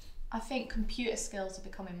 Yeah. I think computer skills are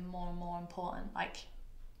becoming more and more important, like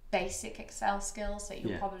basic Excel skills that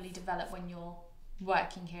you'll Yeah. probably develop when you're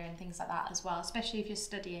working here and things like that as well, especially if you're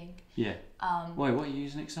studying. Yeah. Why? What are you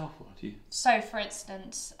using Excel for? Do you? So, for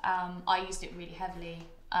instance, I used it really heavily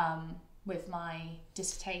with my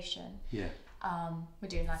dissertation. Yeah. We're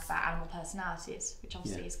doing like about animal personalities, which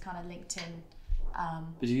obviously Yeah. is kind of linked in.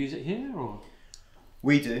 Did you use it here or?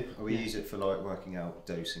 We do. We Yeah. use it for like working out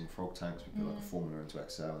dosing frog tanks. We put like a formula into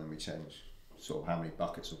Excel and then we change sort of how many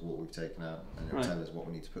buckets of water we've taken out, and it'll Right. tell us what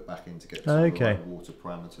we need to put back in to get the right water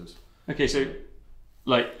parameters. Okay, so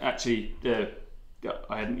like actually,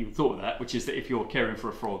 I hadn't even thought of that, which is that if you're caring for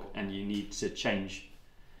a frog and you need to change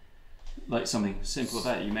like something simple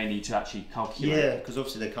about it, you may need to actually calculate. Yeah, because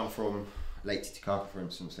obviously they come from Lake Titicaca, for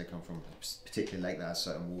instance. They come from a particular lake that has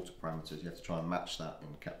certain water parameters. You have to try and match that in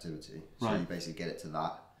captivity. So Right. you basically get it to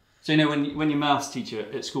that. So you know when your maths teacher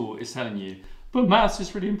at school is telling you, but maths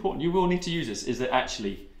is really important, you will need to use this, is that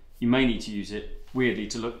actually you may need to use it weirdly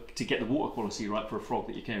to get the water quality right for a frog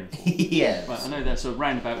that you're caring for. Yeah. Right, I know that's a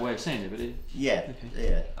roundabout way of saying it, but Yeah. Okay.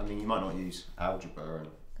 Yeah. I mean, you might not use algebra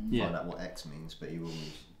and Yeah. find out what X means, but you will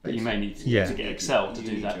use. But you may need to, Yeah. to get Excel to You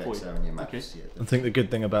do need that your for Excel you. and your Okay. maths, yeah, I think the good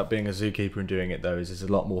thing about being a zookeeper and doing it though is it's a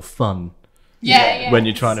lot more fun Yeah. when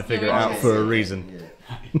you're trying to figure it You're out right. for a reason.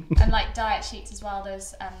 Yeah. And like diet sheets as well.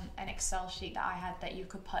 There's an Excel sheet that I had that you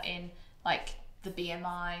could put in like the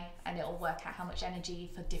BMI and it'll work out how much energy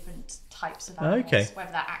for different types of animals, Okay.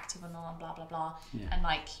 whether they're active or not, and blah blah blah. Yeah. And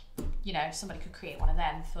like, you know, if somebody could create one of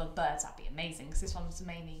them for birds, that'd be amazing because this one's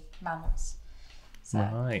mainly mammals. So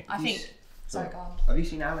Right. I think. Sorry, go on. Have you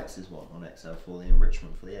seen Alex's one on Excel for the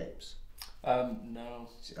enrichment for the apes? No.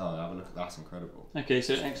 Oh, have a look at that. That's incredible. Okay,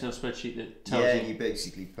 so Excel spreadsheet that tells Yeah, you. you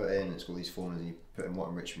basically put in, it's got these formulas, and you put in what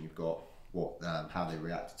enrichment you've got, what how they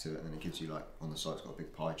reacted to it, and then it gives you like on the side it's got a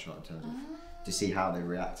big pie chart in terms of to see how they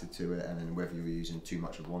reacted to it, and then whether you're using too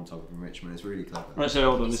much of one type of enrichment. It's really clever. Right, so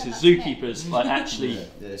hold on. You This said is that to me. zookeepers like actually.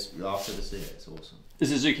 Yeah, after the see it, it's awesome.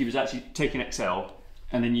 This is zookeepers actually taking Excel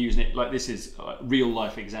and then using it like this is a real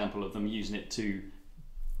life example of them using it to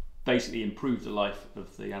basically improve the life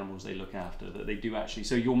of the animals they look after. That they do actually.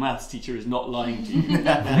 So your maths teacher is not lying to you. When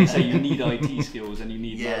they say you need IT skills and you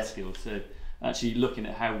need Yeah. math skills. So actually looking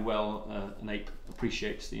at how well an ape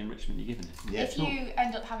appreciates the enrichment you're giving it. Yeah, If you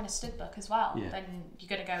end up having a stud book as well, Yeah. then you're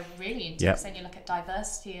going to go really into Yep. it. Then you look at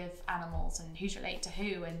diversity of animals and who's related to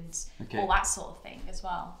who and Okay. all that sort of thing as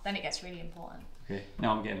well. Then it gets really important. Okay,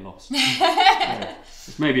 now I'm getting lost. Yeah.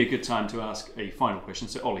 It's maybe a good time to ask a final question.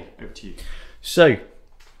 So Ollie, over to you. So,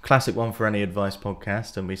 classic one for any advice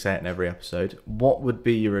podcast, and we say it in every episode. What would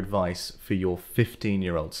be your advice for your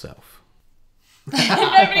 15-year-old self?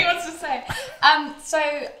 Nobody wants to say. So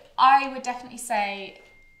I would definitely say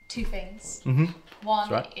two things. One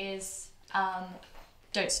That's right. is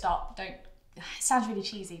don't stop. Don't. It sounds really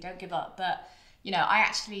cheesy. Don't give up. But you know, I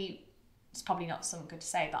actually. It's probably not something good to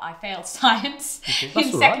say, but I failed science in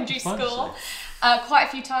That's all right, secondary it's fine to school quite a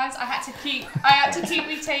few times. I had to keep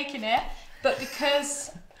retaking it, but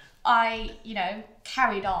because I, you know,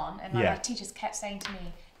 carried on, and Yeah. my teachers kept saying to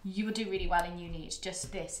me, "You will do really well in uni. It's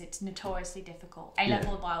just this. It's notoriously difficult.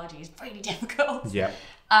 A-level biology is really difficult." Yeah.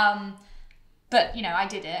 But you know, I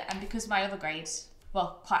did it, and because my other grades were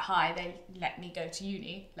quite high, they let me go to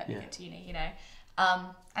uni. You know,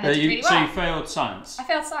 and I did really So well. you failed science I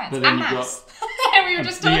failed science But then and you maths. We were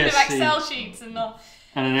just a talking of BSc. Excel sheets and all.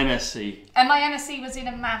 and an MSc. And my MSc was in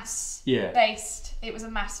a maths Yeah. based. It was a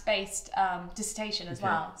maths based dissertation as Okay.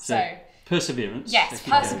 well. So So perseverance. yes, So keep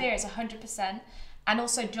going. perseverance 100%, and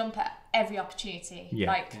also jump at every opportunity. Yeah.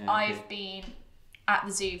 Like Yeah, I've okay. been at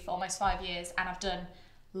the zoo for almost 5 years, and I've done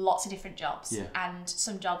lots of different jobs. Yeah. And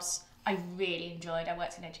some jobs I really enjoyed. I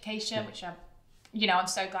worked in education, Yeah. which I'm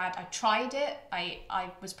so glad I tried it.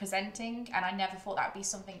 I was presenting, and I never thought that would be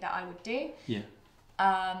something that I would do. Yeah.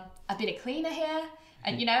 I've been a cleaner here,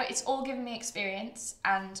 And you know, it's all given me experience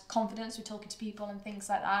and confidence with talking to people and things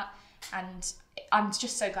like that. And I'm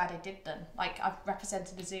just so glad I did them. Like, I've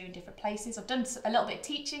represented the zoo in different places. I've done a little bit of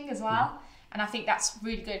teaching as well. And I think that's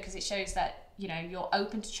really good because it shows that, you know, you're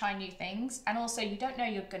open to try new things. And also, you don't know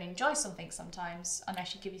you're going to enjoy something sometimes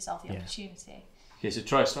unless you give yourself the opportunity. Okay, so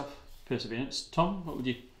try stuff, perseverance. Tom, what would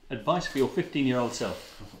you advise for your 15-year-old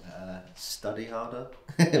self? Study harder.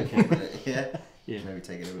 Yeah. Maybe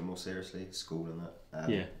take it a little bit more seriously. School and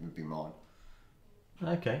that. Would be mine.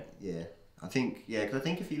 Okay. Yeah. I think, because I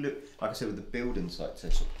think if you look, like I said, with the building site, so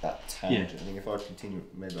sort of that tangent, I think if I'd continue,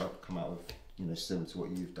 maybe I'd come out with, you know, similar to what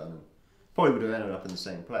you've done, and probably would have ended up in the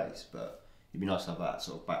same place, but it'd be nice to have that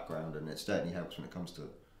sort of background, and it certainly helps when it comes to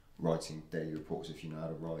writing daily reports if you know how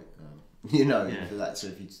to write. You know, that, so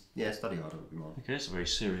if you study harder would be mine. Okay, it's a very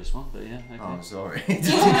serious one, but yeah. Okay. Oh, I'm sorry. It's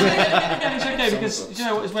okay because you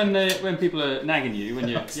know what, it's when people are nagging you when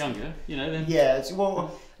you're younger, you know. Then I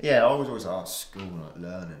was always like, school, like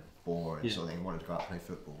learning, boring sort of thing. I wanted to go out and play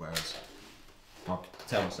football, whereas I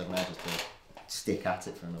tell myself now just to stick at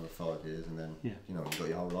it for another 5 years, and then you know you've got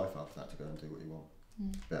your whole life after that to go and do what you want.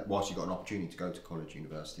 But whilst you've got an opportunity to go to college,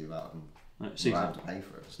 university without having to pay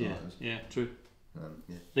for it, yeah, true.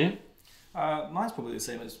 Liam? Mine's probably the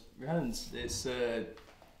same as Rhianna's. It's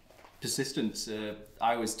persistence.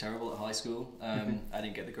 I was terrible at high school. I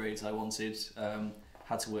didn't get the grades I wanted.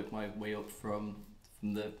 Had to work my way up from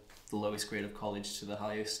the lowest grade of college to the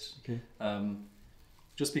highest.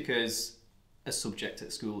 Just because a subject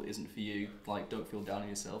at school isn't for you, like, don't feel down on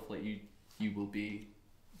yourself. Like, you will be.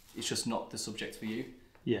 It's just not the subject for you.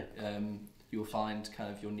 You'll find kind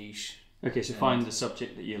of your niche. Okay, so find the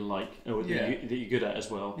subject that you like, or that you're good at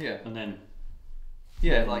as well. And then.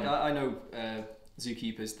 Like I know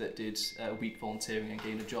zookeepers that did a week volunteering and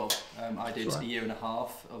gained a job. I did a year and a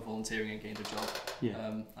half of volunteering and gained a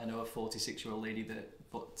job. I know a 46-year-old lady that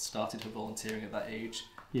started her volunteering at that age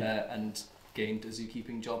and gained a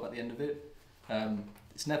zookeeping job at the end of it.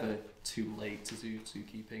 It's never too late to do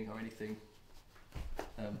zookeeping or anything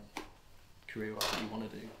career-wise that you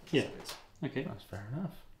want to do. Okay, that's fair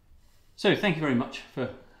enough. So thank you very much for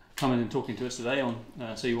coming and talking to us today on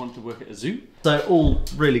So You Want to Work at a Zoo. So all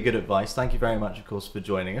really good advice. Thank you very much, of course, for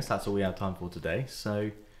joining us. That's all we have time for today.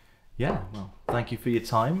 So well, thank you for your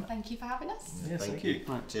time. Thank you for having us. Yes, thank you.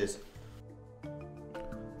 Right. Cheers.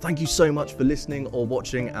 Thank you so much for listening or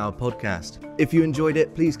watching our podcast. If you enjoyed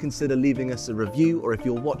it, please consider leaving us a review, or if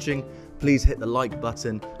you're watching, please hit the like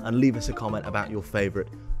button and leave us a comment about your favourite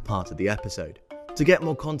part of the episode. To get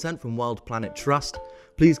more content from Wild Planet Trust,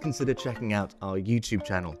 please consider checking out our YouTube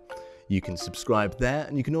channel. You can subscribe there,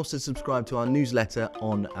 and you can also subscribe to our newsletter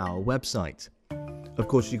on our website. Of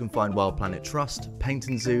course, you can find Wild Planet Trust,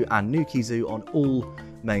 Paignton Zoo and Newquay Zoo on all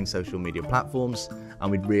main social media platforms,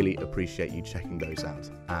 and we'd really appreciate you checking those out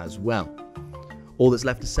as well. All that's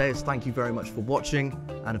left to say is thank you very much for watching,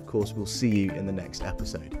 and of course we'll see you in the next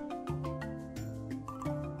episode.